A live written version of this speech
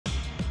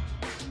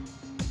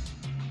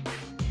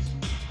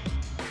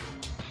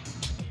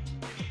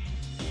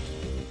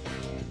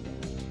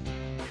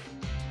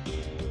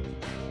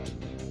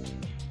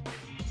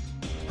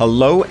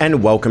Hello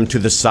and welcome to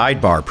the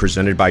Sidebar,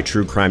 presented by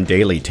True Crime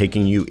Daily,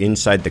 taking you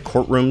inside the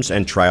courtrooms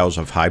and trials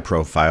of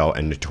high-profile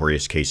and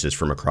notorious cases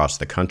from across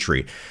the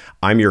country.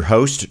 I'm your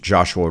host,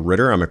 Joshua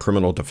Ritter. I'm a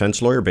criminal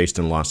defense lawyer based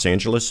in Los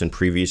Angeles and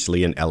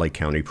previously an LA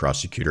County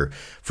prosecutor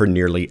for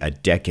nearly a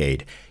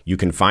decade. You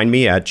can find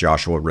me at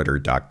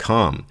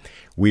joshuaritter.com.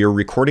 We are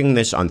recording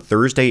this on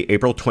Thursday,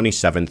 April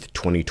 27th,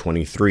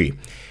 2023.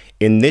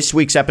 In this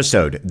week's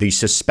episode, the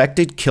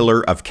suspected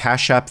killer of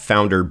Cash App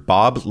founder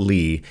Bob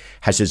Lee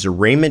has his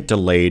arraignment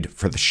delayed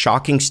for the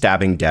shocking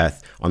stabbing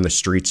death on the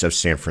streets of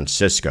San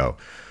Francisco.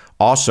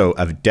 Also,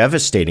 a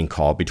devastating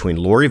call between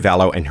Lori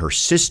Vallow and her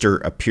sister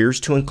appears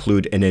to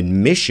include an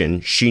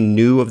admission she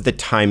knew of the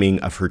timing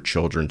of her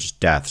children's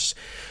deaths.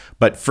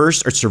 But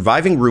first, a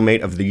surviving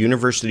roommate of the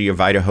University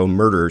of Idaho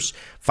murders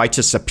fights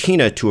a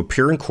subpoena to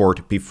appear in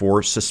court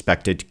before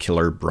suspected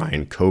killer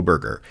Bryan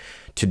Kohberger.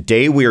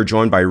 Today, we are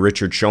joined by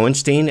Richard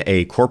Schoenstein,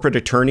 a corporate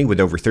attorney with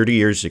over 30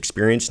 years'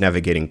 experience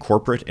navigating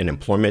corporate and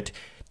employment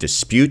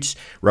disputes,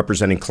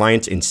 representing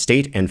clients in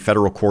state and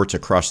federal courts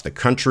across the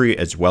country,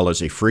 as well as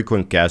a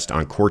frequent guest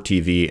on Court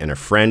TV and a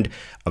friend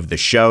of the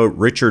show.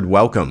 Richard,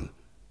 welcome.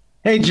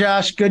 Hey,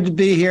 Josh. Good to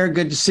be here.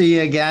 Good to see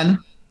you again.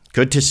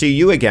 Good to see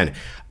you again.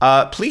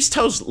 Please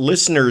tell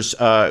listeners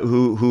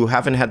who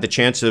haven't had the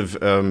chance of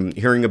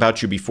hearing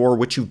about you before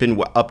what you've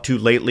been up to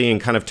lately, and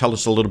kind of tell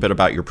us a little bit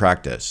about your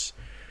practice.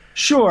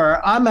 Sure.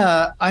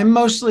 I'm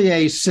mostly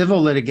a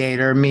civil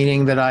litigator,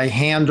 meaning that I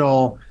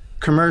handle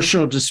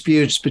commercial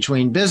disputes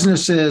between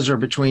businesses or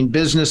between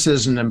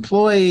businesses and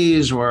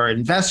employees or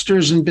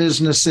investors and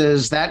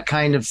businesses, that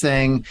kind of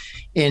thing,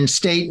 in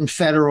state and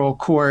federal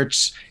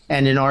courts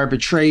and in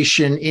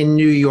arbitration in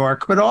New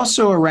York, but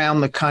also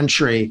around the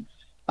country.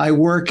 I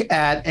work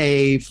at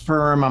a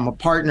firm. I'm a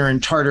partner in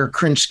Tarter,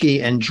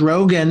 Krinsky and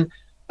Drogan.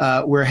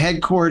 We're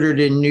headquartered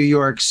in New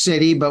York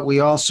City, but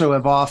we also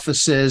have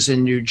offices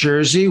in New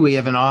Jersey. We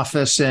have an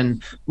office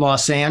in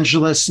Los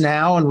Angeles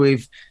now, and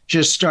we've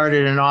just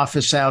started an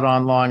office out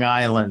on Long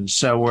Island.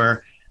 So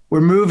we're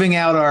moving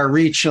out our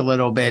reach a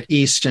little bit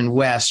east and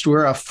west.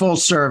 We're a full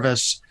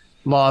service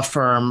law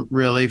firm,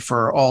 really,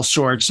 for all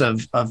sorts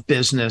of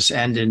business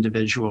and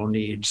individual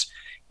needs.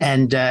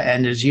 And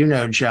as you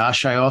know,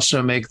 Josh, I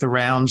also make the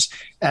rounds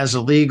as a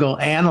legal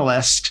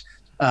analyst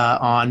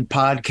on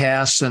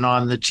podcasts and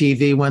on the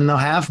TV when they'll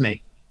have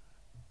me.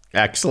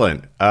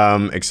 Excellent.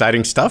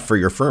 Exciting stuff for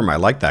your firm. I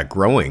like that,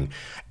 growing.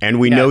 And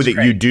we know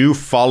that you do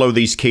follow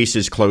these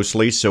cases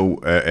closely. So,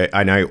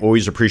 and I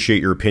always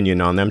appreciate your opinion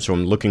on them. So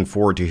I'm looking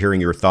forward to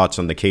hearing your thoughts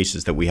on the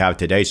cases that we have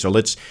today. So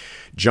let's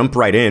jump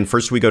right in.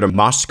 First, we go to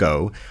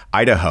Moscow,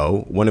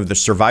 Idaho. One of the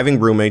surviving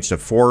roommates of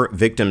 4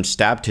 victims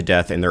stabbed to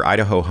death in their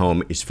Idaho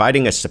home is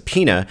fighting a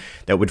subpoena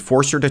that would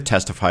force her to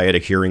testify at a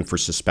hearing for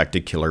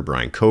suspected killer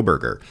Bryan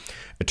Kohberger.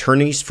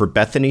 Attorneys for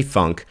Bethany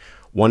Funk,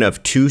 one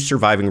of 2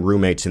 surviving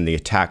roommates in the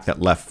attack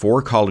that left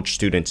 4 college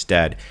students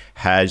dead,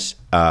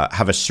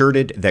 have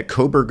asserted that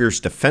Kohberger's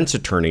defense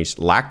attorneys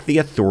lacked the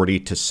authority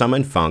to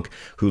summon Funk,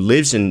 who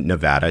lives in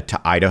Nevada,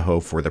 to Idaho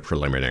for the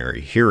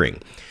preliminary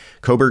hearing.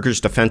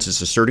 Kohberger's defense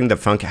is asserting that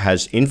Funk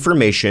has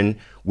information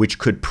which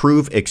could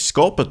prove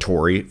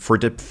exculpatory for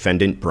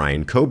defendant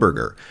Bryan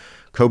Kohberger.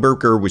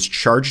 Kohberger was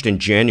charged in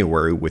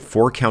January with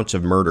 4 counts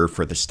of murder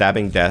for the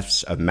stabbing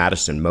deaths of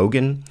Madison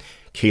Mogen,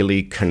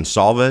 Kaylee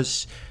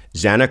Consalves,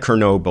 Xana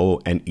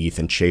Kernobel, and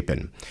Ethan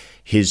Chapin.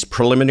 His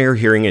preliminary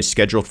hearing is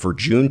scheduled for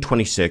June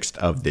 26th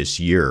of this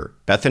year.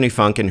 Bethany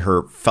Funk and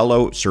her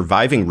fellow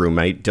surviving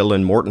roommate,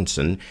 Dylan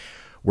Mortensen,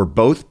 were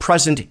both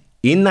present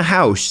in the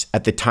house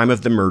at the time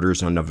of the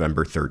murders on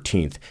November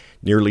 13th.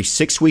 Nearly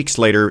 6 weeks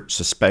later,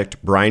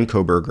 suspect Bryan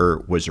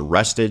Kohberger was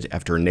arrested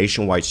after a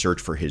nationwide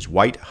search for his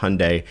white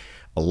Hyundai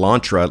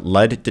Elantra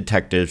led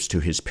detectives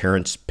to his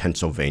parents'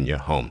 Pennsylvania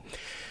home.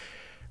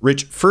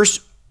 Rich,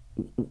 first,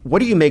 what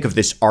do you make of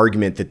this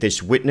argument that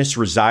this witness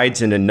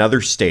resides in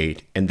another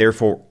state and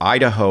therefore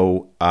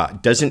Idaho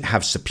doesn't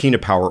have subpoena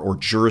power or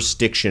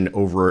jurisdiction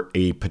over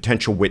a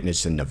potential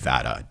witness in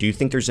Nevada? Do you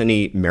think there's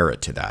any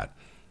merit to that?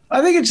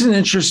 I think it's an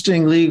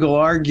interesting legal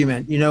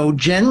argument. You know,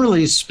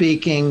 generally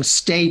speaking,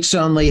 states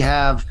only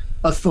have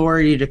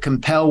authority to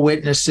compel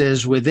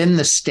witnesses within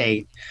the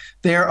state.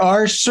 There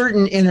are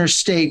certain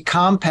interstate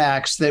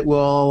compacts that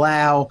will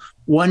allow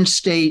one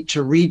state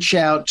to reach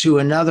out to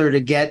another to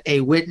get a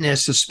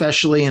witness,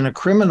 especially in a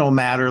criminal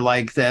matter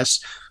like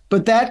this.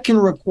 But that can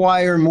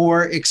require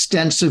more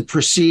extensive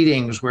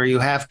proceedings where you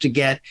have to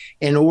get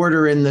an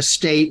order in the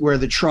state where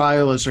the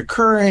trial is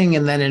occurring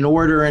and then an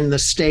order in the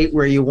state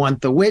where you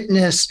want the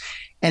witness.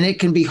 And it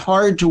can be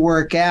hard to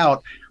work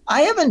out.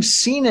 I haven't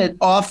seen it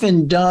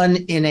often done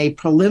in a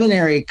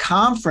preliminary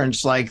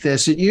conference like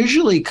this. It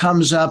usually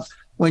comes up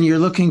when you're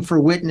looking for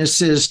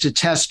witnesses to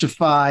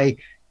testify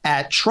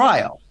at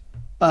trial.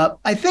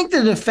 I think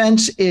the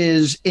defense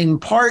is in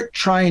part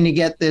trying to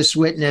get this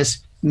witness.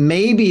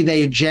 Maybe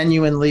they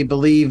genuinely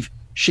believe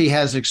she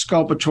has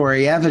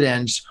exculpatory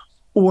evidence,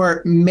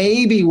 or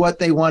maybe what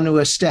they want to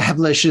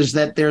establish is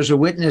that there's a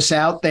witness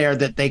out there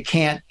that they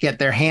can't get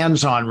their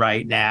hands on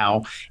right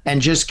now,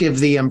 and just give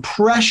the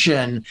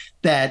impression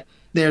that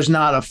there's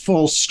not a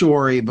full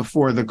story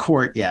before the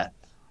court yet.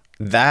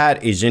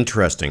 That is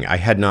interesting. I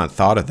had not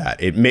thought of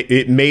that.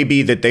 It may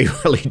be that they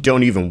really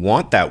don't even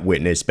want that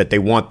witness, but they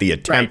want the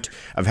attempt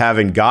of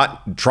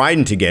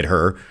trying to get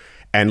her,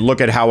 and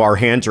look at how our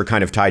hands are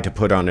kind of tied to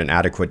put on an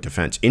adequate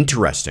defense.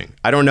 Interesting.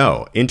 I don't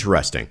know.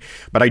 Interesting.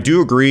 But I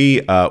do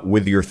agree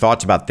with your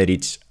thoughts about that.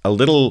 It's a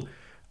little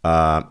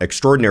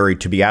extraordinary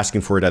to be asking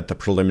for it at the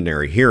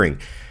preliminary hearing.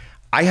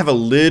 I have a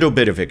little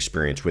bit of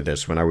experience with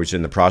this when I was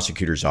in the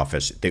prosecutor's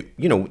office.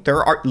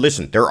 There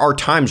are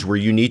times where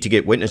you need to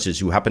get witnesses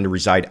who happen to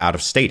reside out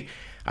of state.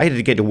 I had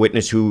to get a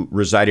witness who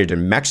resided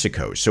in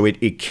Mexico. So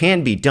it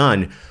can be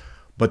done,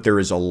 but there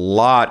is a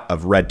lot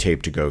of red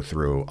tape to go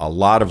through, a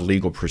lot of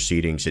legal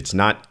proceedings. It's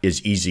not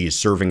as easy as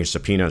serving a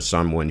subpoena on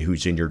someone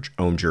who's in your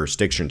own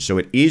jurisdiction. So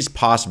it is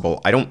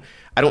possible. I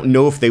don't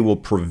know if they will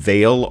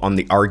prevail on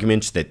the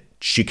arguments that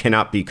she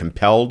cannot be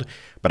compelled,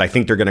 but I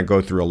think they're going to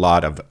go through a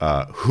lot of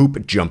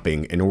hoop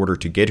jumping in order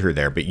to get her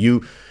there. But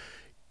you,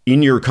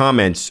 in your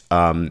comments,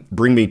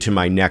 bring me to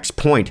my next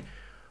point.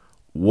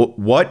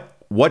 What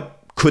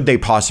could they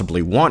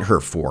possibly want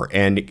her for?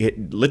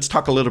 And let's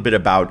talk a little bit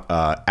about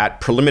at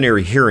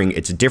preliminary hearing.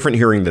 It's a different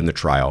hearing than the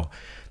trial.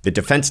 The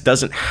defense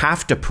doesn't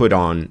have to put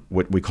on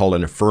what we call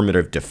an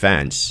affirmative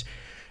defense,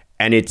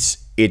 and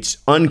it's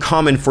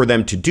uncommon for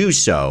them to do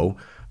so.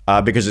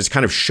 Because it's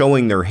kind of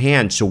showing their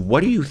hand. So what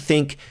do you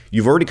think?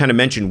 You've already kind of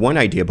mentioned one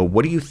idea, but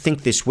what do you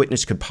think this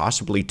witness could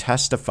possibly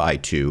testify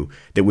to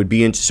that would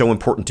be so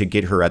important to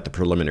get her at the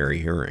preliminary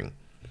hearing?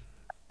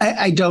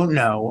 I don't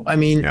know. I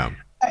mean, yeah.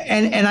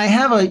 And I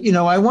have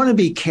I want to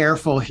be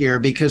careful here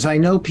because I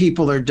know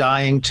people are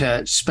dying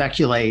to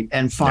speculate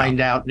and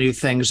find out new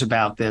things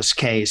about this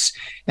case.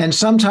 And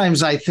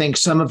sometimes I think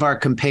some of our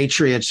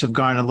compatriots have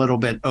gone a little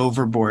bit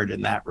overboard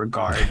in that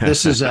regard.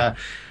 This is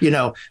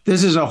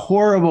this is a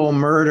horrible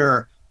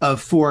murder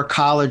of 4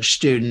 college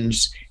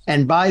students.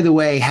 And by the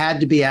way,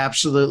 had to be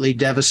absolutely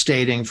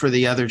devastating for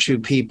the other 2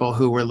 people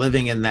who were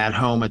living in that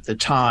home at the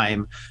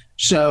time.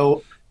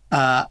 So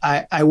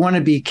I want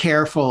to be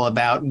careful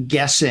about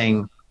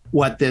guessing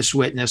what this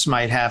witness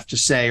might have to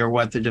say or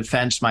what the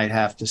defense might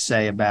have to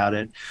say about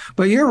it.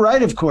 But you're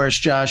right, of course,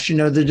 Josh.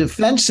 The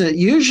defense,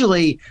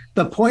 usually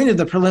the point of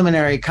the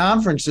preliminary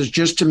conference is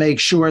just to make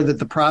sure that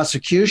the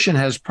prosecution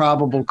has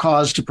probable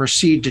cause to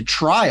proceed to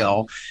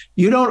trial.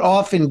 You don't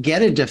often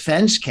get a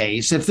defense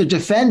case. If the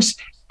defense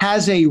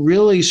has a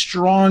really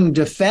strong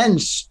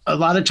defense, a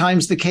lot of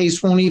times the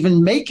case won't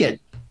even make it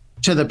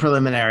to the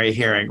preliminary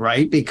hearing,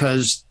 right?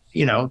 Because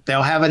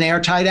they'll have an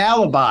airtight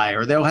alibi,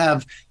 or they'll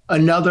have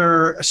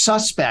another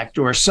suspect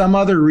or some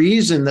other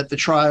reason that the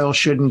trial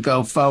shouldn't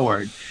go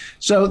forward.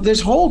 So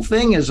this whole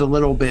thing is a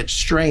little bit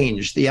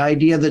strange. The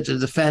idea that the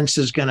defense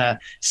is going to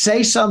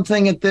say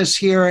something at this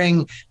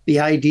hearing,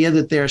 the idea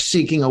that they're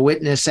seeking a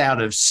witness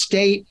out of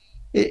state,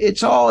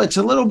 it's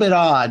a little bit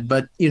odd,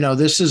 but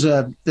this is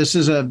a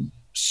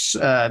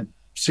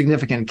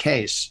significant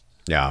case.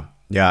 Yeah.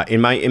 Yeah,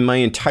 in my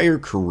entire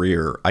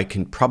career, I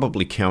can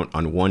probably count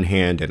on one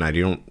hand, and I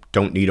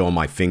don't need all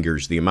my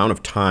fingers, the amount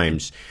of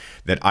times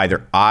that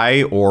either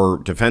I or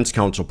defense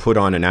counsel put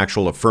on an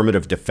actual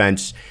affirmative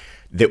defense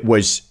that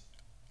was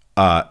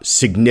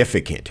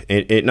significant.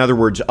 In other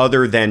words,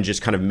 other than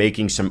just kind of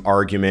making some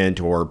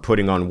argument or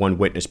putting on one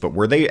witness, but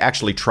where they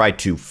actually tried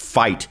to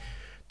fight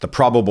the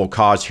probable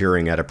cause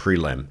hearing at a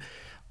prelim.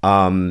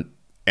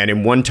 And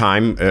in one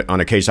time, on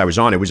a case I was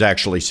on, it was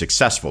actually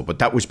successful. But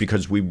that was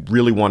because we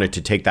really wanted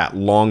to take that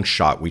long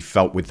shot. We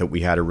felt that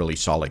we had a really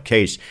solid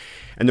case.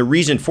 And the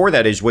reason for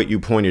that is what you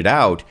pointed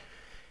out.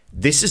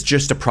 This is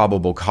just a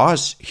probable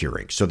cause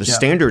hearing. So the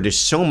standard is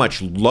so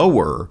much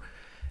lower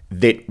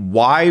that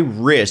why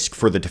risk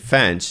for the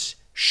defense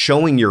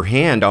showing your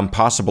hand on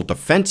possible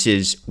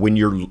defenses when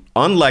you're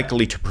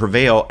unlikely to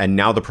prevail and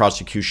now the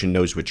prosecution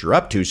knows what you're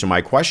up to? So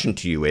my question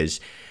to you is,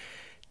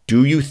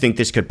 do you think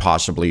this could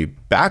possibly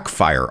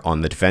backfire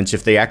on the defense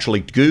if they actually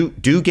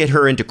do get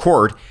her into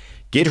court,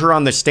 get her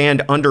on the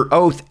stand under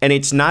oath, and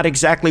it's not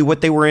exactly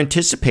what they were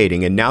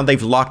anticipating, and now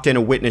they've locked in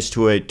a witness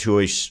to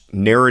a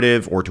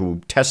narrative or to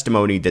a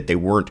testimony that they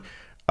weren't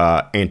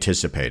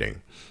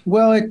anticipating?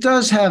 Well, it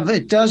does have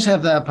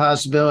that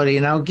possibility,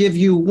 and I'll give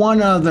you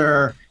one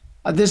other.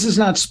 This is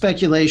not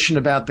speculation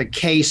about the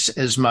case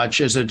as much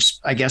as it's,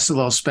 I guess, a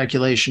little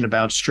speculation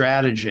about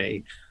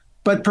strategy.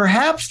 But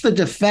perhaps the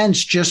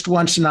defense just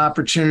wants an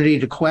opportunity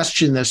to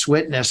question this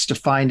witness to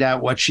find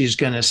out what she's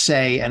going to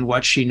say and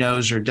what she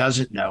knows or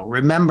doesn't know.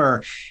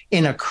 Remember,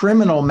 in a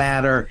criminal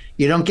matter,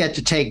 you don't get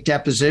to take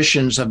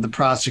depositions of the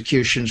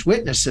prosecution's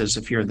witnesses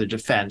if you're the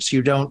defense.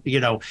 You don't,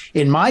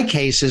 in my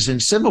cases, in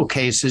civil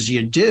cases,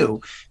 you do.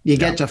 You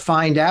get to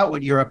find out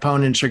what your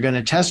opponents are going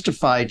to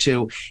testify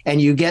to,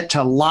 and you get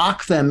to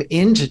lock them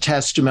into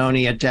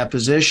testimony at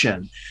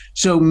deposition.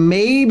 So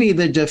maybe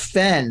the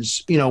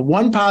defense,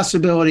 one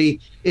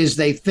possibility is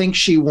they think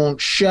she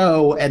won't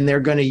show and they're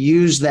going to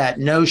use that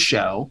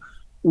no-show.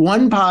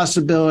 one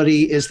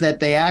possibility is that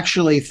they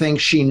actually think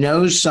she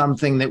knows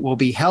something that will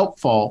be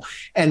helpful.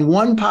 And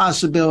one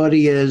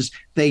possibility is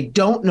they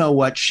don't know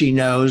what she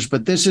knows,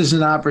 but this is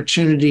an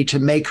opportunity to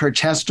make her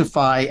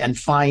testify and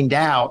find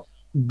out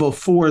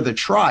before the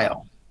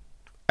trial.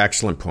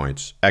 Excellent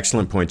points.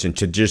 Excellent points. And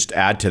to just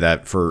add to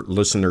that for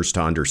listeners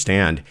to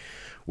understand,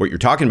 what you're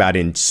talking about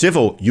in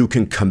civil, you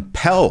can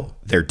compel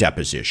their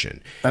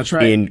deposition. That's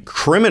right. In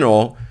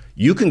criminal,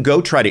 you can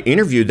go try to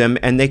interview them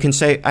and they can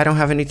say, I don't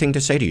have anything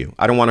to say to you.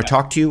 I don't want to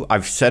talk to you.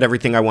 I've said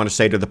everything I want to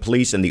say to the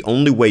police. And the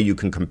only way you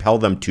can compel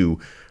them to,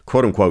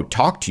 quote unquote,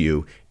 talk to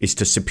you is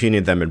to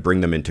subpoena them and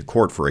bring them into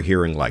court for a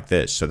hearing like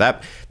this. So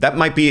that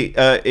might be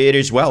it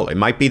as well. It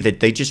might be that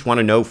they just want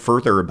to know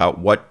further about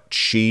what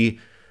she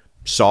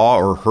saw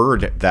or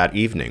heard that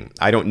evening.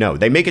 I don't know.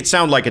 They make it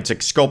sound like it's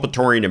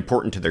exculpatory and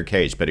important to their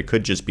case, but it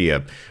could just be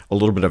a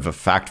little bit of a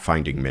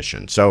fact-finding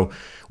mission. So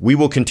we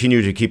will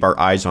continue to keep our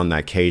eyes on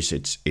that case.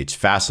 It's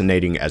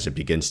fascinating as it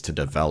begins to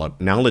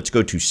develop. Now let's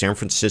go to San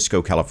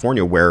Francisco,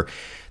 California, where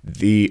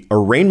the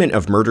arraignment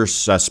of murder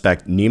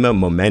suspect Nima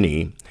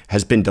Momeni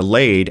has been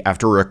delayed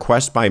after a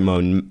request by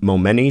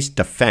Momeni's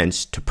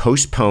defense to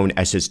postpone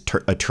as his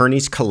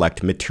attorneys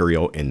collect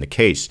material in the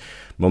case.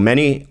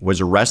 Momeni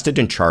was arrested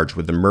and charged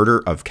with the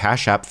murder of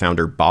Cash App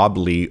founder Bob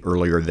Lee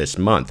earlier this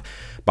month.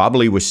 Bob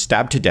Lee was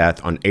stabbed to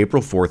death on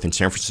April 4th in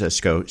San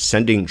Francisco,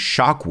 sending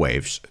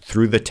shockwaves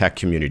through the tech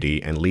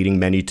community and leading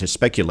many to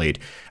speculate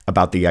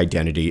about the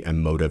identity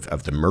and motive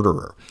of the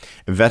murderer.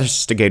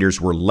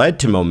 Investigators were led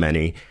to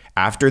Momeni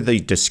after the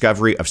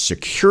discovery of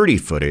security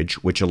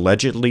footage, which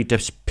allegedly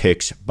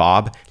depicts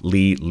Bob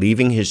Lee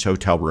leaving his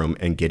hotel room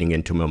and getting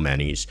into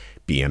Momeni's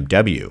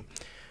BMW.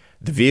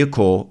 The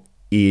vehicle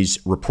is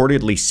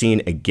reportedly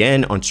seen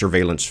again on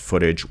surveillance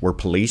footage where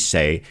police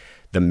say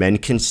the men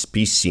can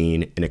be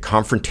seen in a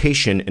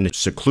confrontation in a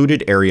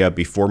secluded area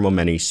before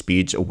Momeni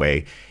speeds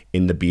away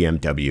in the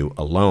BMW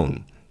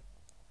alone.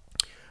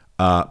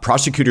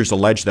 Prosecutors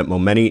allege that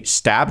Momeni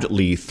stabbed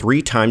Lee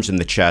 3 times in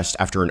the chest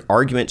after an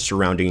argument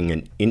surrounding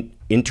an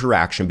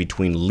interaction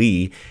between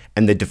Lee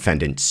and the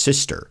defendant's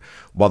sister.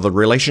 While the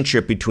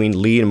relationship between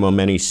Lee and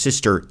Momeni's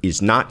sister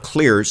is not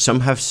clear,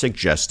 some have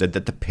suggested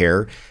that the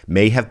pair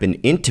may have been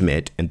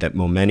intimate and that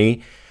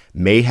Momeni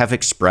may have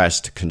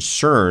expressed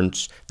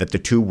concerns that the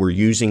two were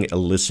using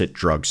illicit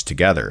drugs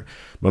together.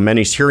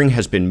 Momeni's hearing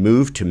has been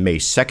moved to May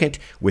 2nd,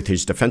 with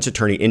his defense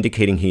attorney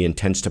indicating he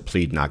intends to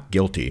plead not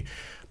guilty.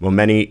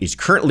 Momeni is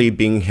currently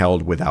being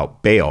held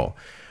without bail.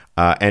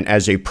 And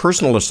as a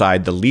personal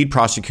aside, the lead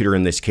prosecutor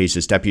in this case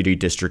is Deputy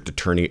District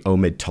Attorney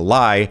Omid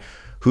Talai,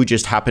 who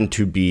just happened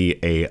to be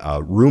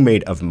a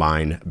roommate of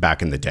mine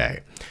back in the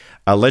day.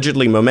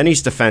 Allegedly,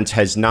 Momeni's defense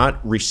has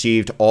not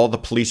received all the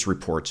police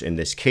reports in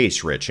this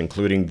case, Rich,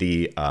 including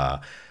the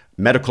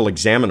medical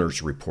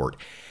examiner's report.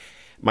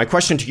 My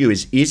question to you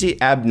is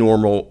it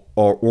abnormal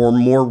or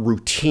more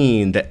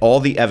routine that all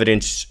the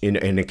evidence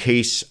in a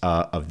case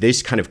of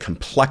this kind of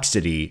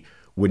complexity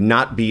would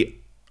not be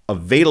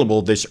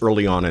available this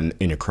early on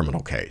in a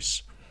criminal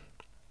case?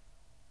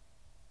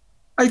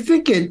 I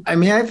think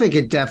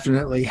it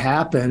definitely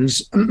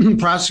happens.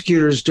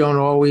 Prosecutors don't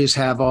always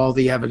have all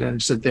the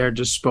evidence at their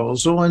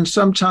disposal. And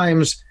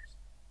sometimes,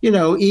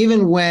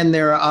 even when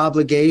there are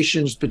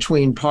obligations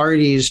between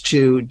parties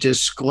to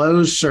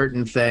disclose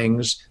certain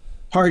things,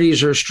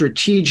 parties are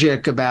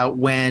strategic about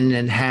when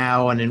and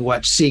how and in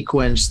what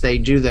sequence they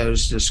do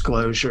those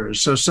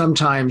disclosures. So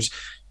sometimes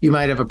you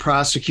might have a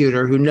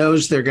prosecutor who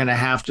knows they're going to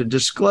have to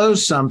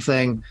disclose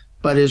something,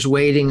 but is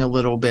waiting a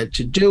little bit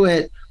to do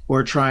it,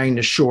 or trying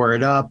to shore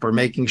it up, or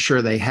making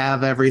sure they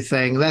have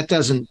everything. That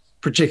doesn't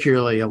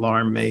particularly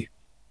alarm me.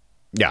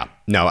 Yeah,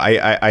 no,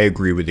 I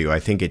agree with you. I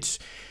think it's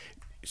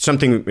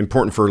something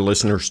important for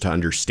listeners to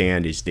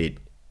understand is that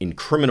in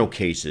criminal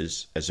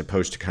cases, as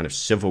opposed to kind of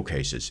civil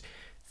cases,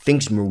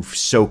 things move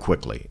so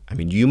quickly. I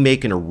mean, you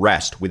make an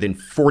arrest within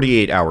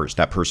 48 hours,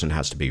 that person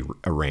has to be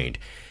arraigned.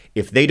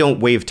 If they don't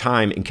waive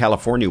time in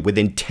California,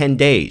 within 10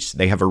 days,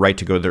 they have a right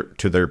to go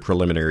to their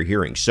preliminary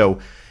hearing. So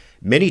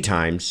many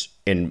times,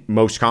 and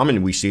most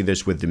common, we see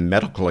this with the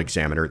medical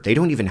examiner, they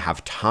don't even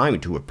have time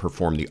to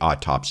perform the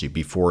autopsy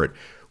before it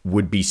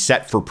would be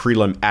set for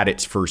prelim at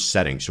its first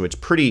setting. So it's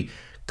pretty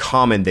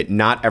common that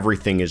not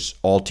everything is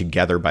all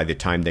together by the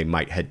time they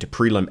might head to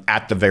prelim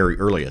at the very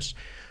earliest.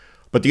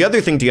 But the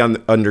other thing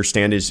to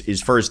understand is,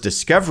 as far as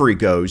discovery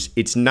goes,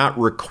 it's not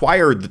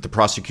required that the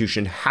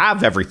prosecution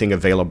have everything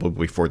available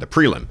before the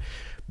prelim.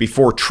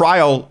 Before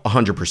trial,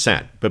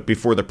 100%, but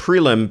before the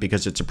prelim,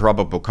 because it's a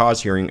probable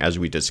cause hearing, as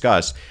we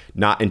discussed,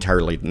 not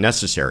entirely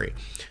necessary.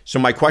 So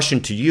my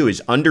question to you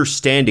is,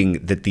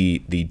 understanding that the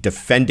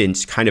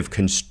defendants kind of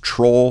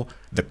control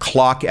the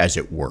clock, as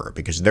it were,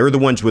 because they're the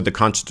ones with the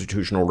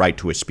constitutional right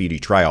to a speedy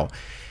trial.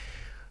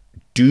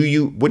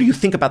 What do you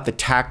think about the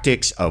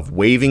tactics of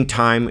waiving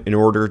time in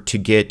order to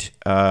get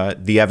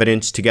the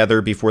evidence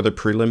together before the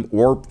prelim,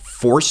 or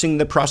forcing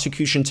the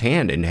prosecution's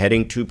hand and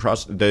heading to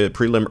the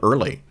prelim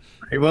early?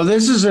 Well,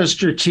 this is a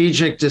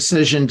strategic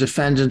decision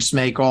defendants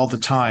make all the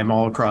time,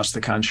 all across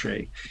the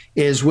country,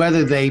 is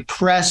whether they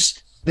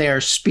press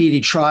their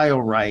speedy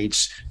trial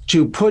rights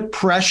to put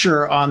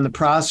pressure on the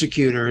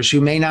prosecutors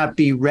who may not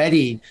be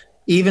ready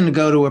even to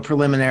go to a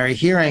preliminary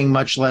hearing,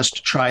 much less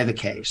to try the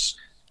case.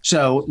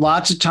 So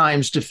lots of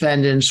times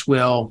defendants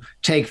will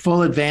take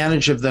full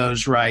advantage of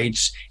those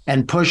rights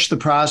and push the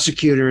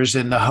prosecutors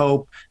in the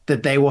hope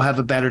that they will have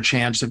a better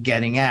chance of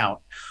getting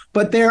out.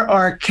 But there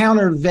are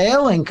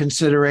countervailing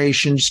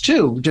considerations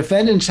too.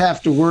 Defendants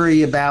have to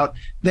worry about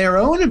their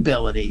own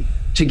ability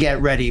to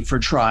get ready for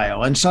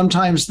trial. And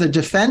sometimes the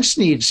defense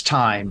needs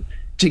time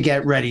to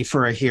get ready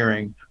for a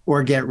hearing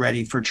or get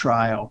ready for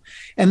trial.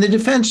 And the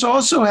defense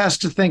also has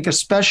to think,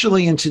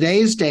 especially in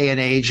today's day and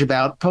age,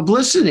 about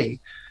publicity.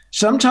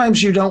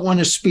 Sometimes you don't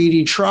want a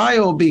speedy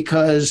trial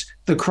because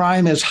the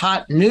crime is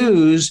hot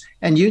news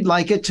and you'd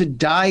like it to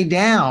die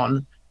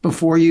down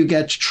before you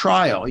get to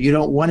trial. You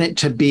don't want it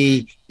to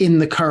be in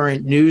the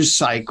current news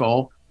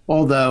cycle,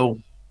 although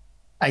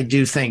I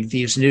do think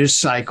these news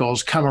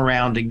cycles come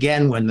around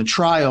again when the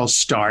trial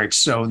starts.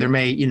 So there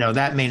may,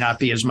 that may not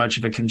be as much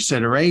of a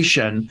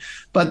consideration,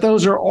 but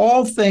those are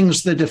all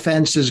things the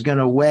defense is going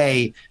to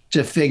weigh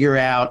to figure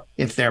out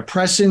if they're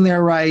pressing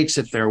their rights,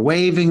 if they're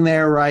waiving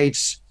their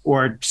rights,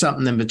 or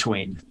something in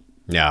between.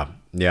 Yeah.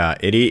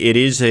 It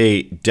is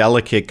a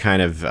delicate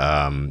kind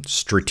of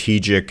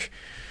strategic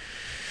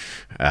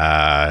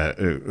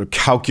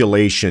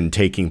calculation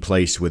taking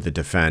place with the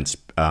defense.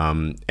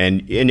 And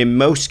in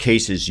most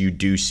cases, you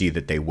do see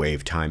that they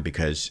waive time,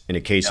 because in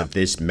a case of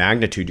this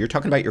magnitude, you're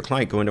talking about your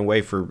client going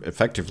away for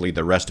effectively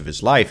the rest of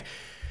his life.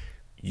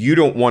 You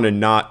don't want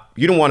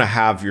to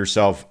have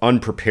yourself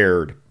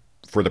unprepared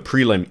for the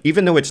prelim,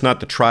 even though it's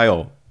not the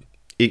trial.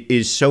 It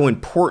is so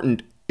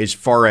important as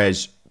far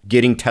as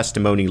getting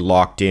testimony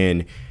locked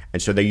in.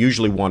 And so they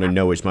usually want to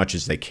know as much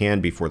as they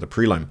can before the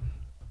prelim.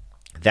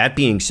 That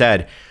being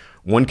said,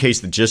 one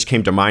case that just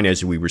came to mind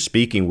as we were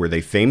speaking, where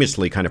they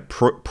famously kind of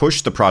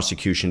pushed the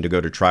prosecution to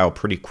go to trial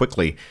pretty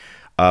quickly,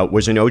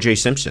 was in O.J.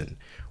 Simpson,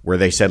 where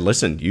they said,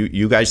 listen,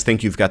 you guys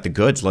think you've got the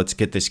goods, let's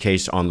get this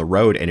case on the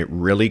road. And it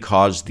really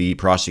caused the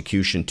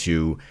prosecution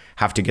to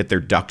have to get their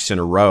ducks in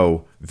a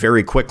row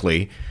very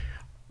quickly.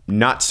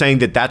 Not saying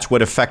that that's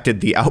what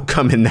affected the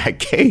outcome in that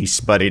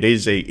case, but it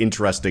is an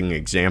interesting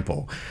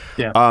example.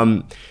 Yeah.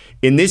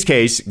 In this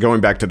case, going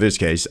back to this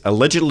case,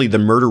 allegedly the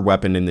murder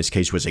weapon in this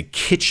case was a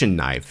kitchen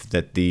knife,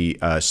 that the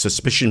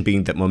suspicion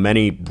being that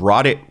Momeni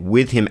brought it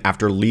with him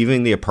after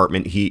leaving the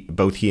apartment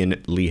both he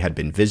and Lee had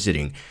been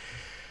visiting.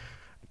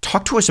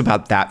 Talk to us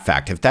about that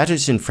fact. If that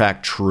is in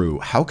fact true,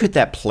 how could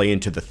that play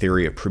into the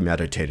theory of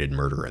premeditated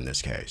murder in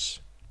this case?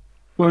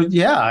 Well,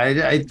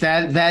 yeah,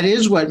 that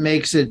is what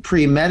makes it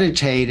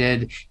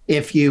premeditated.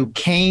 If you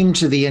came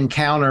to the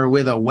encounter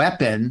with a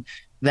weapon,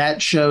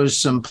 that shows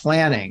some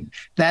planning.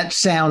 That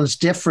sounds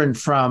different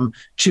from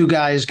two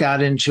guys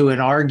got into an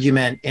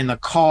argument in the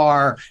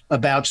car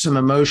about some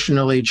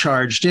emotionally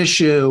charged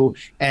issue,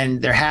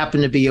 and there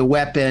happened to be a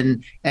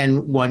weapon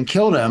and one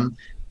killed him.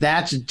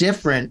 That's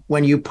different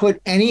when you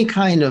put any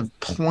kind of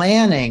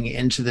planning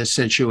into the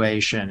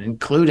situation,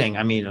 including,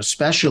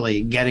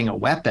 especially getting a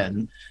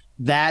weapon.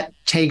 That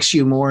takes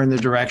you more in the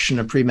direction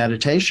of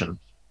premeditation.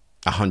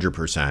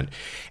 100%.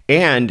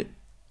 And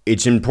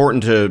it's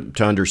important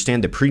to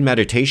understand that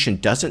premeditation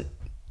doesn't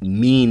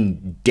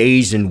mean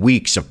days and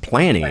weeks of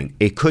planning. Right.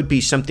 It could be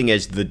something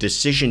as the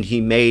decision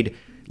he made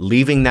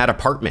leaving that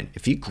apartment.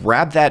 If he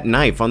grabbed that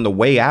knife on the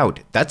way out,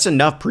 that's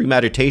enough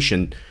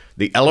premeditation.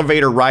 The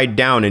elevator ride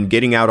down and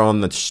getting out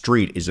on the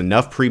street is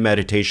enough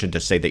premeditation to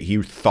say that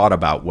he thought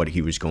about what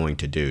he was going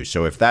to do.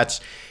 So if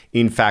that's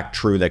in fact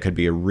true, that could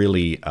be a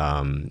really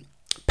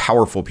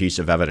powerful piece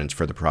of evidence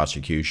for the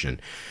prosecution.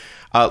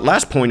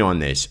 Last point on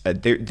this,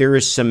 there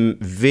is some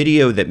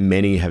video that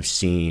many have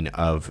seen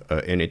of,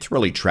 and it's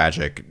really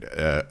tragic,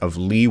 of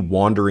Lee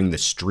wandering the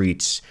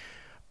streets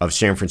of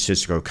San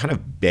Francisco, kind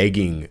of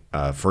begging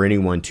for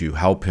anyone to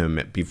help him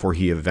before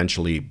he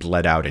eventually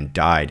bled out and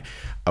died.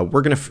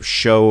 We're going to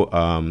show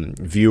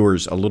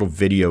viewers a little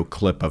video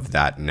clip of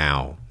that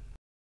now.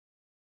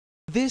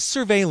 This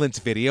surveillance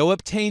video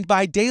obtained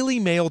by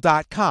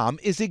DailyMail.com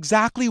is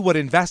exactly what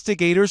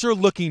investigators are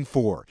looking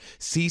for.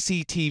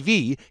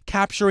 CCTV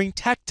capturing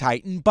tech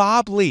titan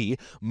Bob Lee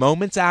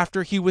moments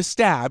after he was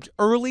stabbed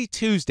early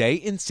Tuesday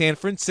in San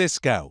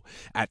Francisco.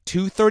 At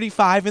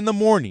 2:35 in the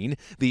morning,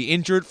 the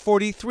injured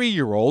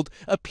 43-year-old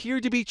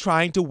appeared to be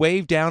trying to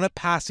wave down a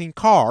passing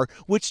car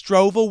which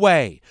drove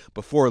away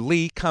before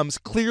Lee comes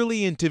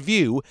clearly into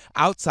view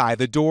outside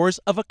the doors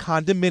of a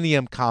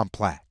condominium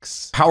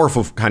complex.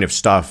 Powerful kind of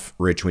stuff,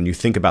 Rich, when you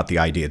think about the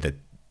idea that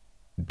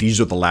these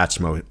are the last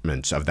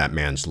moments of that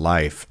man's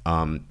life.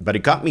 But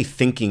it got me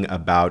thinking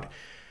about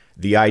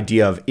the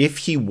idea of if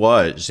he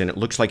was, and it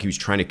looks like he was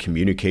trying to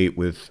communicate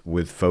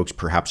with folks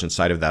perhaps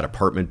inside of that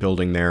apartment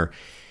building there,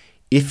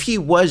 if he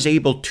was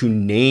able to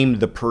name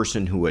the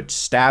person who had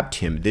stabbed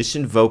him, this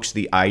invokes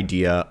the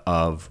idea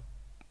of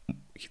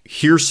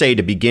hearsay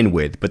to begin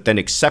with, but then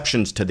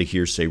exceptions to the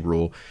hearsay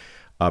rule,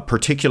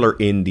 particular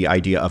in the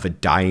idea of a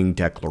dying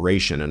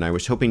declaration. And I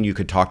was hoping you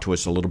could talk to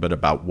us a little bit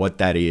about what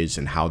that is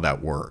and how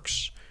that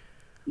works.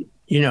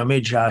 You know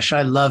me, Josh.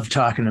 I love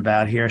talking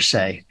about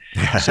hearsay.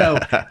 So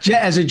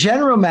as a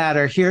general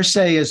matter,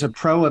 hearsay is a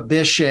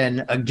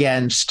prohibition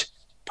against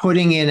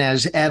putting in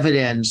as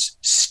evidence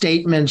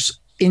statements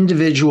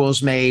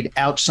individuals made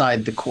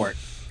outside the court.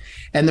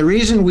 And the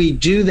reason we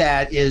do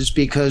that is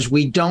because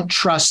we don't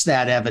trust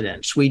that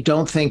evidence. We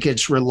don't think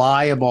it's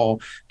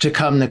reliable to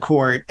come to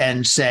court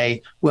and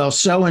say, well,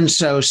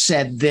 so-and-so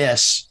said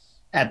this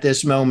at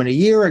this moment a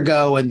year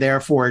ago, and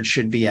therefore it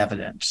should be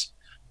evidence.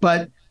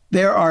 But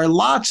there are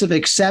lots of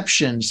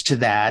exceptions to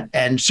that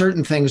and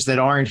certain things that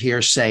aren't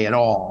hearsay at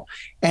all.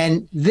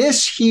 And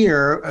this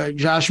here,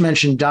 Josh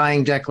mentioned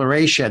dying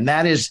declaration.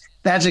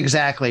 That's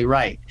exactly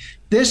right.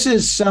 This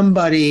is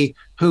somebody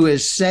who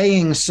is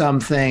saying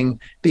something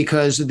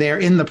because they're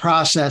in the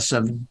process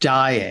of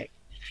dying.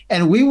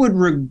 And we would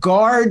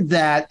regard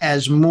that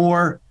as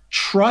more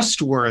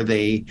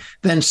trustworthy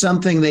than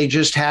something they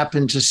just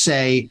happen to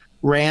say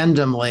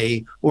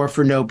randomly or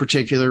for no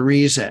particular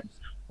reason.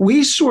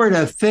 We sort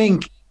of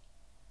think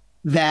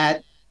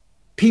that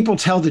people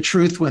tell the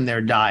truth when they're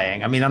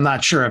dying. I mean, I'm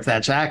not sure if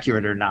that's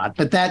accurate or not,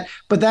 but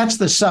that's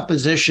the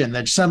supposition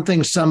that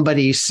something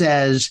somebody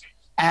says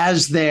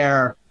as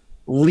they're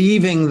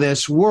leaving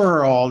this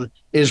world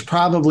is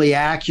probably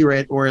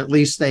accurate, or at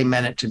least they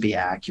meant it to be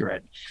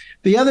accurate.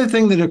 The other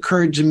thing that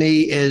occurred to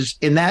me is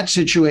in that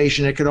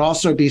situation, it could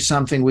also be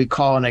something we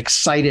call an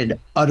excited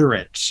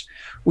utterance,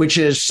 which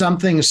is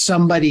something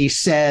somebody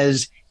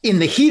says in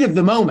the heat of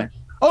the moment.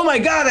 Oh my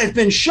God, I've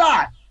been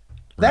shot.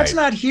 That's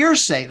not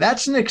hearsay.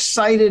 That's an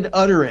excited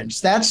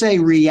utterance. That's a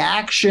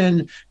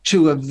reaction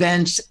to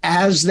events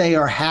as they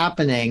are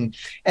happening.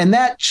 And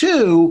that,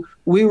 too,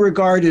 we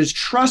regard as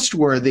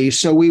trustworthy.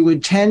 So we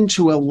would tend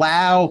to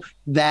allow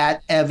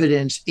that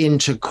evidence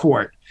into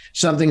court.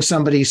 Something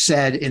somebody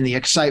said in the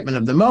excitement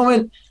of the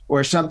moment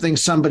or something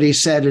somebody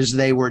said as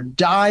they were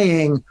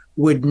dying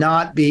would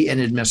not be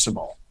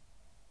inadmissible.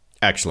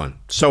 Excellent.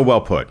 So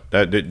well put.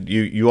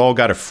 You all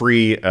got a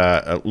free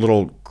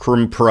little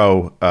Crim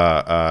Pro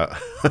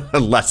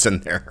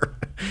lesson there.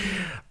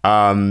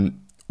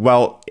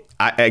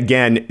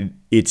 Again,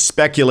 it's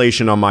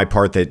speculation on my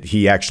part that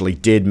he actually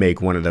did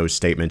make one of those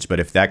statements. But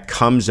if that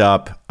comes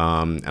up,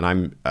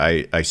 and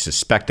I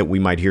suspect that we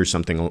might hear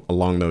something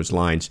along those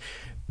lines,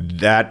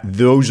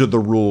 those are the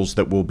rules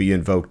that will be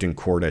invoked in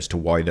court as to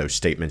why those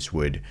statements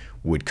would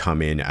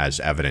come in as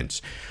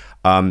evidence.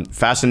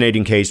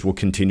 Fascinating case. We'll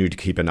continue to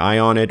keep an eye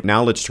on it.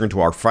 Now let's turn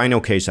to our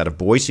final case out of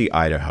Boise,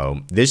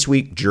 Idaho. This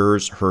week,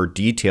 jurors heard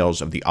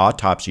details of the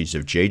autopsies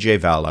of J.J.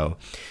 Vallow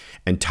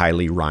and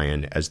Tylee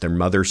Ryan as their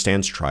mother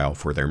stands trial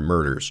for their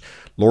murders.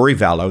 Lori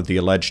Vallow, the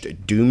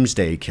alleged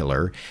doomsday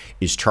killer,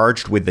 is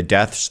charged with the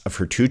deaths of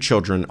her two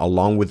children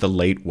along with the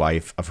late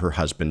wife of her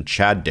husband,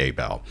 Chad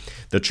Daybell.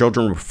 The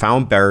children were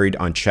found buried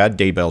on Chad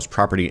Daybell's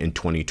property in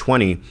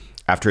 2020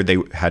 after they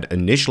had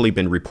initially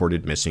been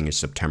reported missing in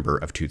September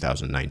of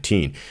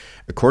 2019.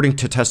 According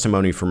to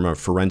testimony from a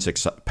forensic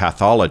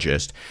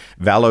pathologist,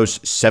 Vallow's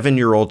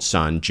 7-year-old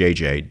son,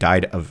 JJ,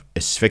 died of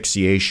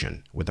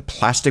asphyxiation with a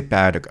plastic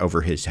bag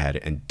over his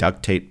head and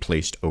duct tape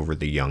placed over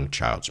the young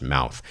child's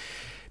mouth.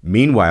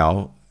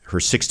 Meanwhile, her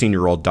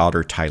 16-year-old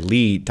daughter,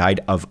 Tylee, died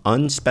of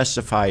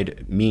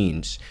unspecified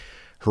means,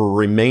 her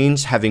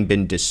remains having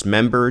been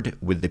dismembered,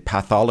 with the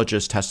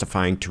pathologist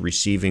testifying to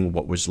receiving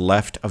what was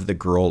left of the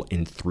girl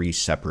in 3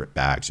 separate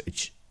bags.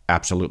 It's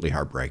absolutely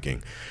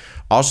heartbreaking.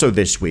 Also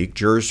this week,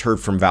 jurors heard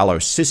from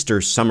Vallow's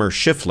sister, Summer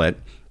Shiflett,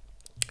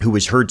 who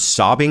was heard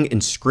sobbing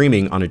and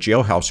screaming on a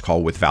jailhouse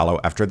call with Vallow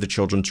after the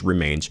children's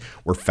remains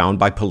were found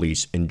by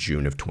police in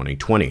June of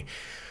 2020.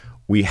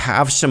 We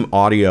have some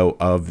audio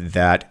of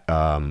that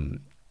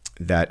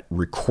that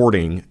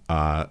recording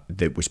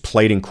that was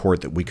played in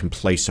court that we can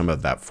play some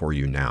of that for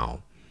you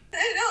now.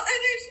 I don't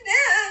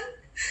understand.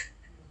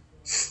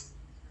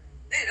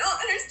 I don't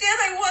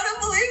understand. I want to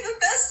believe the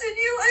best in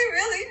you. I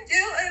really do.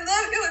 I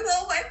love you with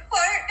all my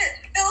heart.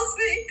 It kills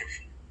me.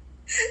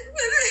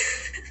 But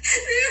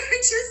they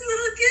were just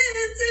little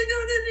kids. I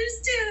don't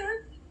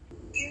understand.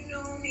 You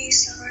know me,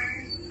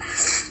 Summer.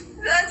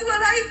 That's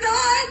what I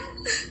thought.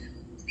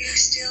 You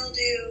still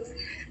do.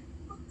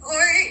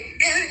 Lori,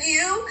 if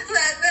you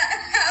let that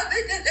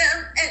happen to them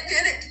and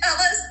didn't tell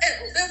us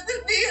and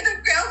lifted me in the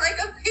ground like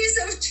a piece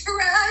of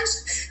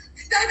trash,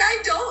 then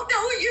I don't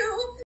know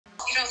you.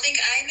 You don't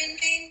think I'm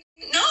in pain?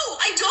 No,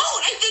 I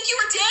don't. I think you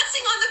were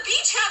dancing on the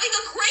beach having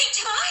a great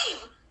time.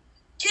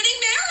 Getting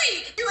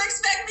married. You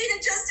expect me to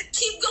just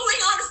keep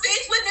going on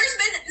faith when there's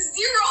been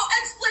zero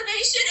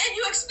explanation, and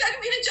you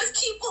expect me to just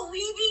keep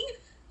believing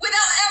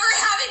without ever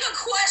having a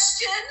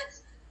question?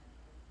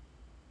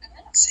 I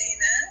didn't say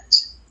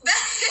that.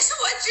 That is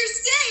what you're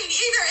saying.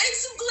 Either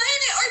explain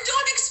it or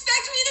don't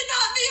expect me to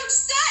not be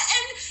upset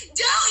and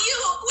doubt you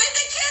when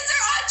the kids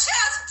are on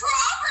Chad's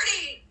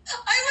property.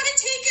 I would have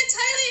taken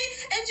Tylee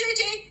and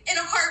JJ in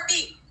a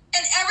heartbeat,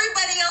 and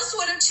everybody else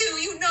would have too.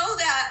 You know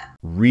that.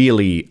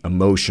 Really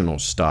emotional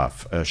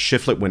stuff.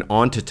 Shiflett went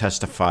on to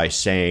testify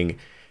saying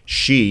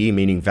She,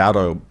 meaning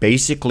Vallow,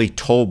 basically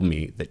told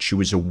me that she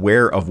was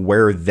aware of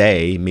where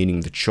they,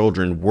 meaning the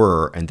children,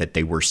 were and that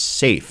they were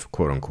safe,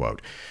 quote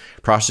unquote.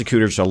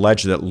 Prosecutors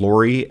allege that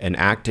Lori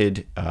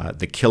enacted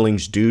the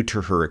killings due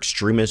to her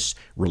extremist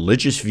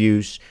religious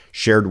views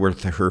shared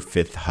with her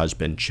fifth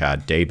husband,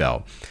 Chad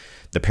Daybell.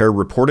 The pair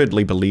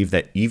reportedly believed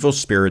that evil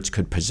spirits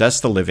could possess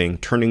the living,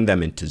 turning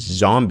them into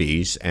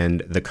zombies,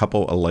 and the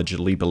couple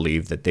allegedly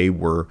believed that they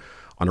were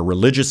on a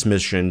religious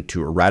mission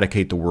to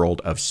eradicate the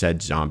world of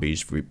said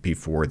zombies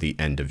before the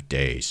end of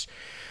days.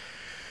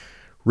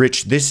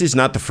 Rich, this is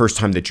not the first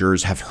time that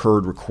jurors have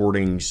heard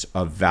recordings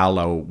of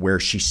Vallow where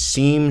she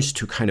seems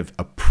to kind of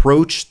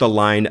approach the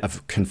line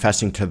of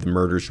confessing to the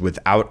murders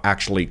without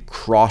actually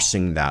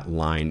crossing that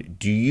line.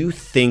 Do you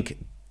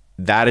think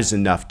that is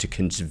enough to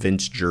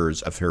convince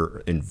jurors of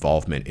her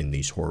involvement in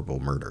these horrible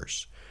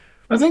murders?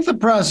 I think the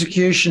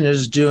prosecution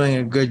is doing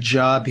a good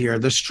job here.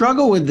 The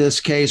struggle with this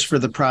case for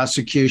the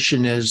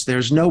prosecution is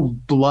there's no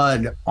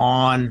blood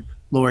on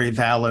Lori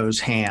Vallow's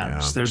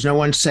hands. Yeah. There's no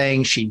one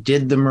saying she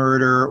did the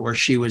murder or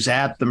she was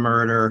at the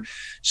murder.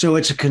 So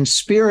it's a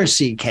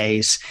conspiracy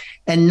case.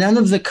 And none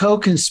of the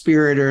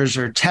co-conspirators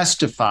are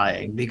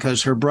testifying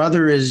because her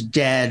brother is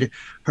dead.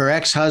 Her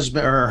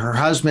ex-husband or her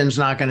husband's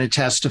not going to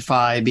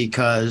testify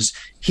because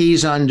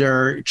he's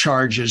under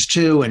charges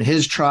too, and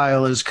his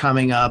trial is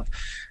coming up.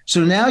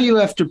 So now you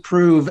have to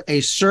prove a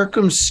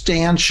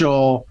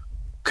circumstantial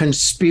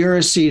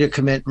conspiracy to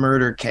commit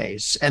murder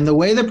case. And the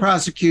way the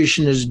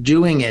prosecution is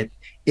doing it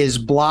is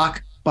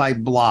block by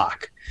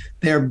block.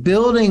 They're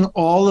building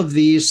all of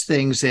these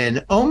things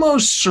in,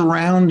 almost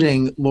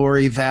surrounding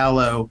Lori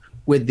Vallow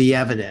with the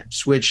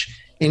evidence, which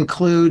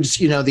includes,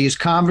 you know, these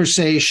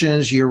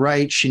conversations. You're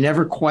right, she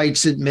never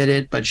quite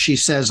admitted, but she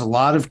says a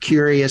lot of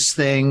curious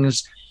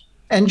things.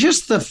 And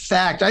just the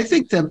fact, I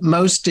think the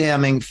most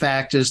damning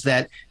fact is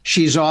that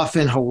she's off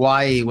in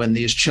Hawaii when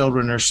these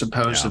children are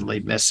supposedly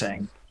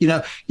missing. You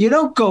know, you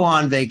don't go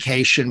on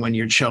vacation when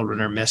your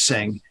children are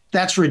missing.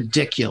 That's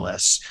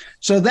ridiculous.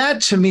 So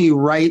that, to me,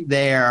 right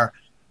there,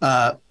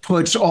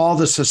 puts all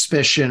the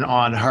suspicion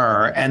on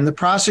her. And the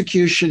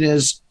prosecution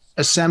is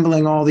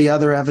assembling all the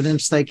other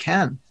evidence they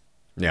can.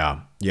 Yeah.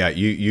 Yeah.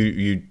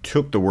 You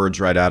took the words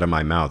right out of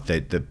my mouth.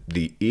 That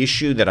the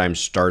issue that I'm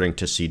starting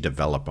to see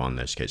develop on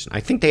this case, and I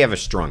think they have a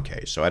strong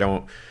case. So I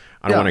don't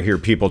want to hear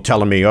people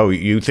telling me, oh,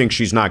 you think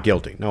she's not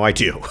guilty. No, I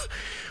do.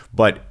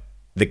 But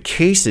the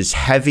case is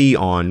heavy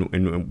on,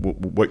 and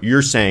what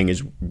you're saying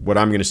is what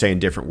I'm going to say in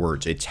different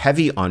words. It's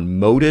heavy on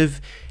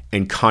motive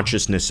and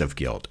consciousness of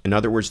guilt. In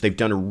other words, they've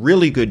done a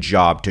really good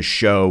job to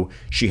show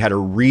she had a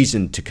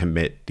reason to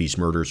commit these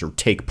murders or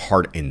take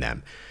part in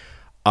them.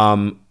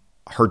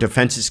 Her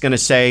defense is going to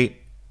say,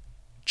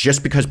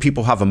 just because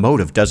people have a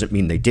motive doesn't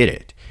mean they did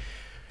it.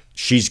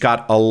 She's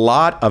got a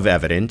lot of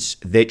evidence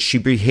that she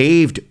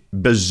behaved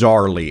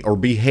bizarrely or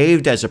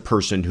behaved as a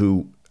person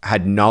who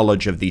had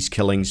knowledge of these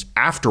killings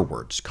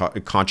afterwards,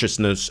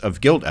 consciousness of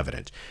guilt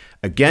evidence.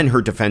 Again,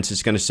 her defense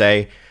is going to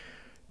say,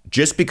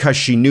 just because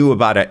she knew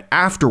about it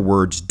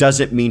afterwards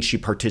doesn't mean she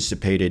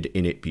participated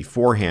in it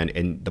beforehand.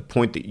 And the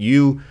point that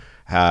you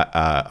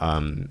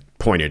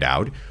pointed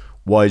out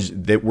was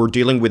that we're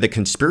dealing with a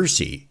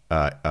conspiracy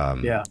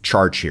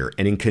charge here.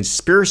 And in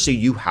conspiracy,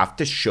 you have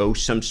to show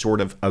some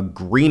sort of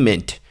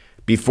agreement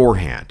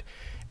beforehand.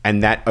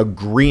 And that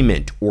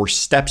agreement or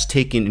steps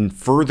taken in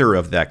further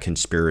of that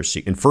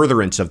conspiracy, in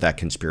furtherance of that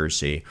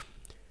conspiracy,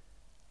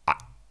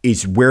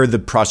 is where the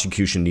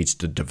prosecution needs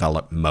to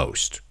develop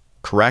most.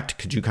 Correct?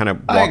 Could you kind of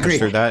walk us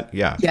through that?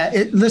 Yeah.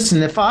 Yeah.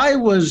 Listen, if I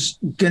was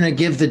going to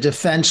give the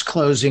defense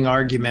closing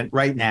argument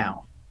right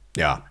now,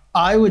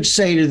 I would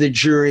say to the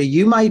jury,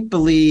 you might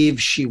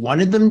believe she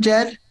wanted them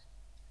dead.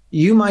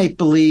 You might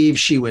believe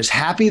she was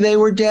happy they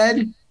were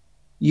dead.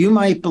 You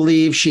might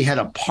believe she had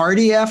a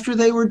party after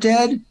they were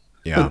dead.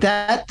 Yeah. But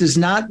that does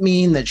not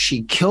mean that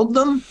she killed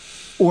them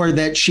or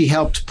that she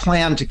helped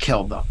plan to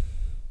kill them.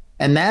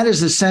 And that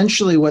is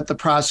essentially what the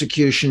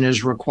prosecution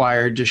is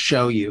required to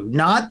show you.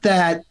 Not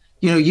that,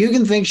 you know, you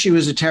can think she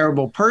was a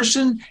terrible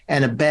person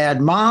and a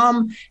bad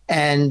mom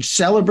and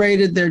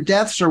celebrated their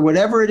deaths or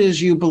whatever it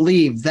is you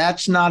believe.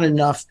 That's not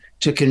enough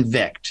to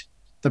convict.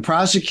 The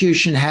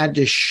prosecution had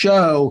to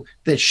show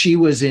that she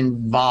was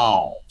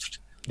involved.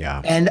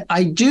 Yeah. And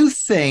I do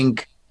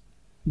think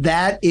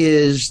that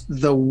is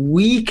the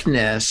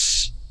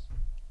weakness.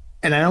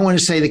 And I don't want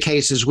to say the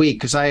case is weak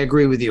because I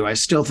agree with you. I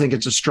still think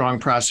it's a strong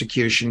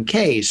prosecution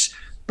case,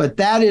 but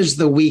that is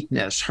the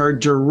weakness, her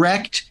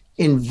direct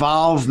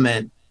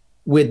involvement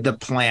with the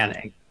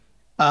planning.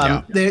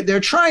 They're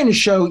trying to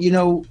show, you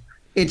know,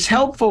 it's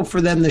helpful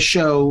for them to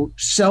show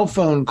cell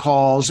phone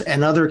calls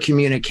and other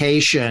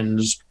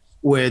communications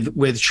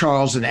with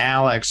Charles and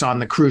Alex on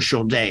the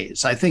crucial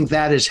days. I think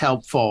that is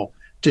helpful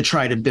to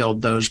try to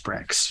build those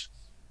bricks.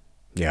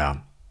 Yeah,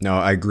 no,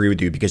 I agree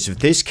with you, because if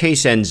this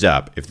case ends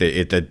up, if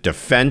the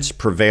defense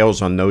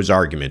prevails on those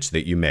arguments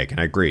that you make, and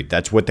I agree,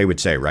 that's what they would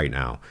say right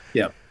now.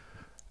 Yeah.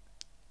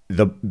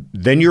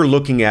 then you're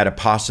looking at a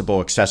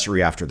possible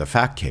accessory after the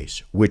fact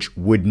case, which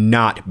would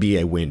not be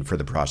a win for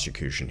the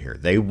prosecution here.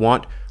 They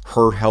want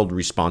her held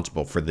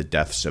responsible for the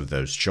deaths of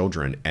those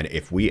children. And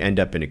if we end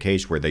up in a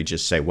case where they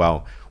just say,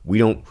 well, we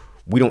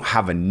don't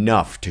have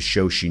enough to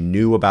show she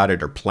knew about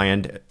it or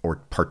planned or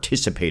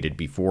participated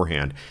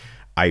beforehand,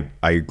 I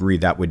agree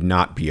that would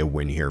not be a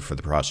win here for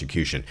the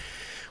prosecution.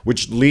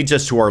 Which leads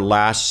us to our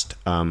last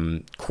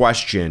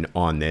question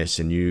on this,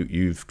 and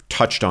you've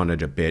touched on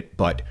it a bit,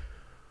 but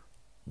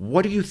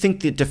what do you think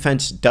the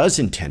defense does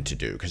intend to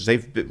do? Because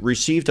they've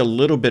received a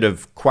little bit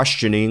of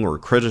questioning or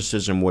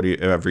criticism,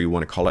 whatever you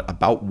want to call it,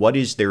 about what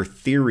is their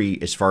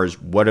theory as far as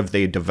what have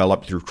they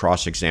developed through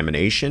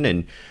cross-examination,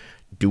 and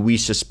do we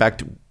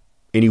suspect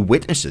any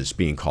witnesses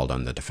being called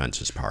on the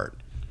defense's part?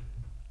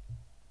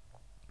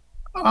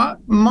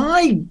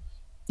 My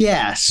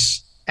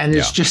guess, and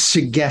it's just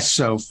a guess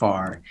so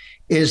far,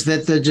 is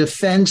that the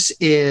defense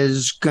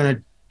is going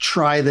to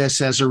try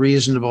this as a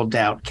reasonable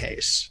doubt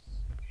case.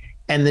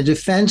 And the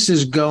defense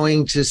is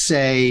going to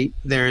say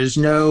there is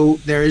no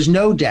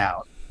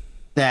doubt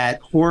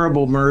that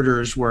horrible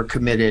murders were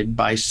committed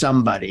by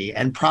somebody,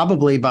 and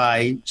probably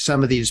by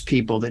some of these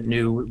people that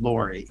knew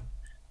Lori,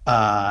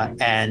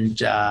 and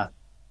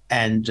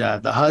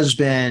the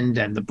husband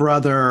and the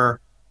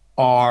brother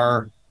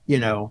are,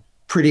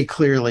 pretty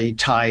clearly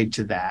tied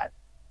to that.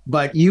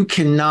 But you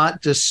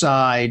cannot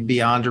decide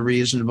beyond a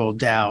reasonable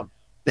doubt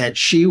that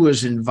she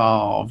was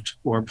involved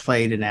or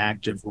played an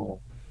active role.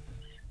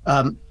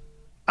 Because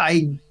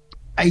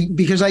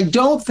I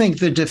don't think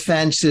the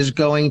defense is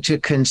going to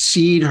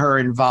concede her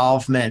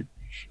involvement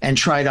and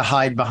try to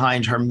hide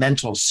behind her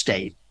mental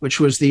state,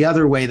 which was the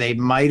other way they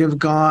might have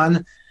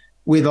gone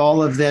with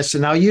all of this.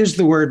 And I'll use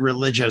the word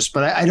religious,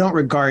 but I don't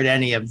regard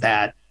any of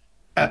that,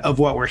 of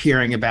what we're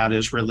hearing about,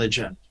 as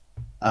religion.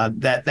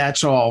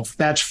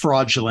 That's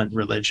fraudulent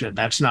religion.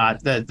 That's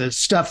not the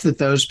stuff that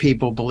those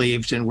people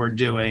believed and were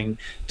doing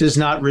does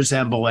not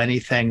resemble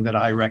anything that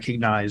I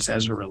recognize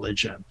as a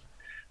religion.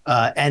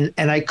 And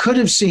I could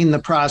have seen the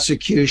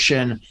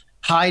prosecution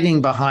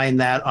hiding behind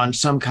that on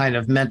some kind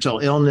of mental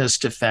illness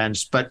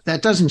defense, but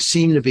that doesn't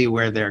seem to be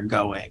where they're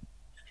going.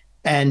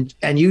 And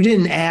you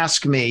didn't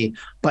ask me,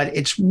 but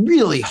it's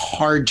really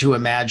hard to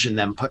imagine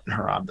them putting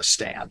her on the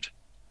stand.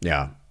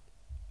 Yeah,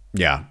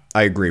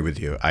 I agree with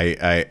you.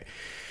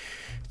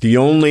 The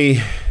only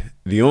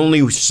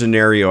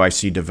scenario I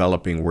see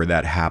developing where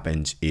that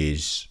happens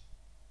is,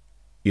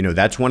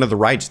 that's one of the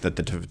rights that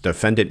the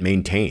defendant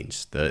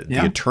maintains.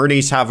 The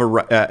attorneys have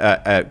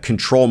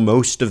control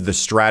most of the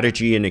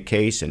strategy in a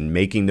case and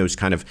making those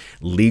kind of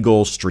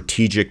legal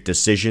strategic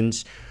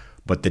decisions.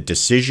 But the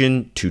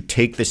decision to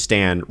take the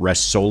stand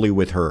rests solely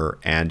with her.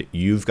 And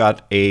you've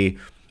got a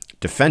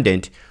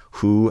defendant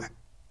who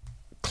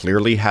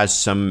clearly has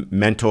some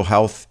mental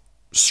health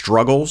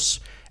struggles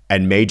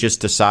and may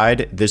just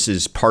decide this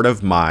is part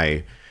of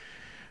the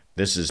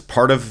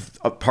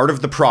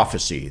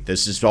prophecy.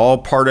 This is all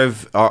part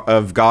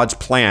of God's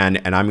plan,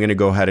 and I'm going to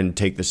go ahead and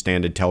take the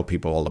stand and tell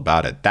people all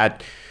about it.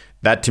 That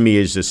to me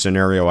is a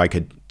scenario I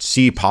could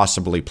see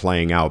possibly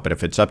playing out, but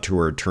if it's up to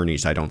her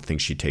attorneys, I don't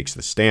think she takes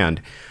the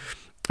stand.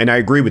 And I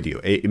agree with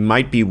you. It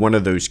might be one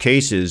of those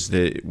cases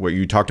that where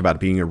you talked about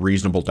being a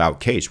reasonable doubt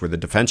case, where the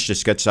defense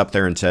just gets up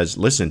there and says,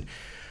 listen,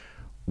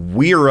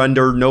 we are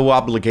under no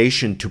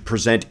obligation to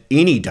present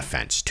any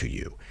defense to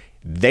you.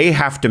 They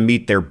have to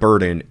meet their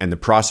burden, and the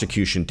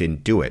prosecution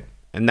didn't do it.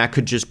 And that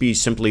could just be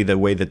simply the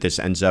way that this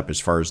ends up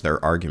as far as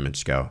their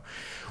arguments go.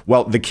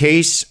 Well, the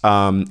case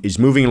is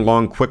moving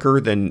along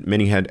quicker than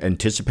many had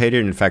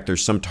anticipated. In fact,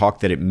 there's some talk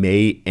that it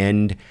may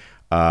end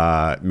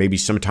maybe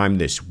sometime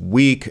this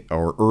week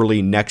or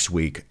early next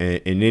week.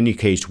 In any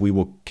case, we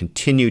will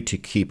continue to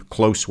keep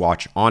close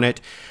watch on it.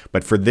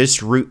 But for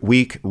this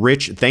week,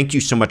 Rich, thank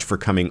you so much for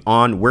coming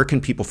on. Where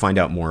can people find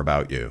out more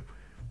about you?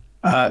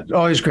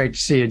 Always great to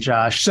see you,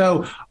 Josh.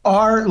 So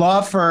our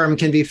law firm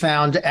can be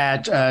found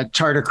at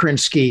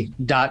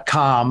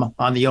tartakrinsky.com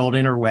on the old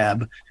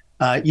interweb.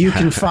 You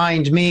can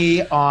find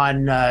me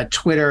on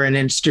Twitter and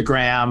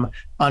Instagram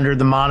under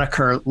the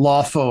moniker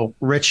Lawful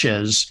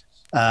Riches,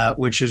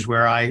 which is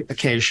where I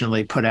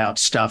occasionally put out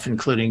stuff,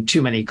 including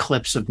too many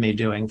clips of me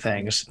doing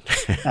things.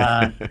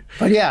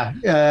 But yeah,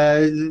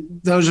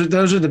 those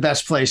are the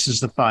best places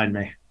to find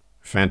me.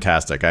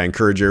 Fantastic. I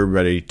encourage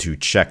everybody to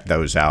check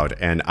those out.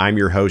 And I'm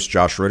your host,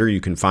 Josh Ritter.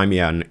 You can find me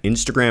on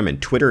Instagram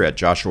and Twitter at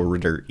Joshua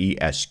Ritter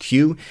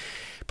ESQ.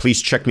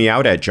 Please check me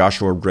out at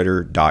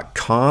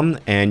joshuaritter.com,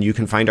 and you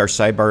can find our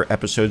Sidebar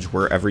episodes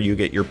wherever you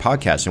get your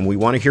podcasts. And we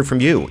want to hear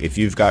from you. If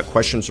you've got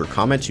questions or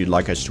comments you'd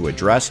like us to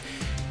address,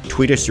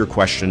 tweet us your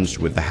questions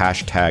with the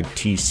hashtag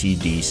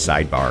TCD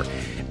Sidebar.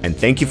 And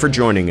thank you for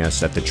joining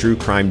us at the True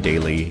Crime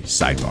Daily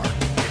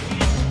Sidebar.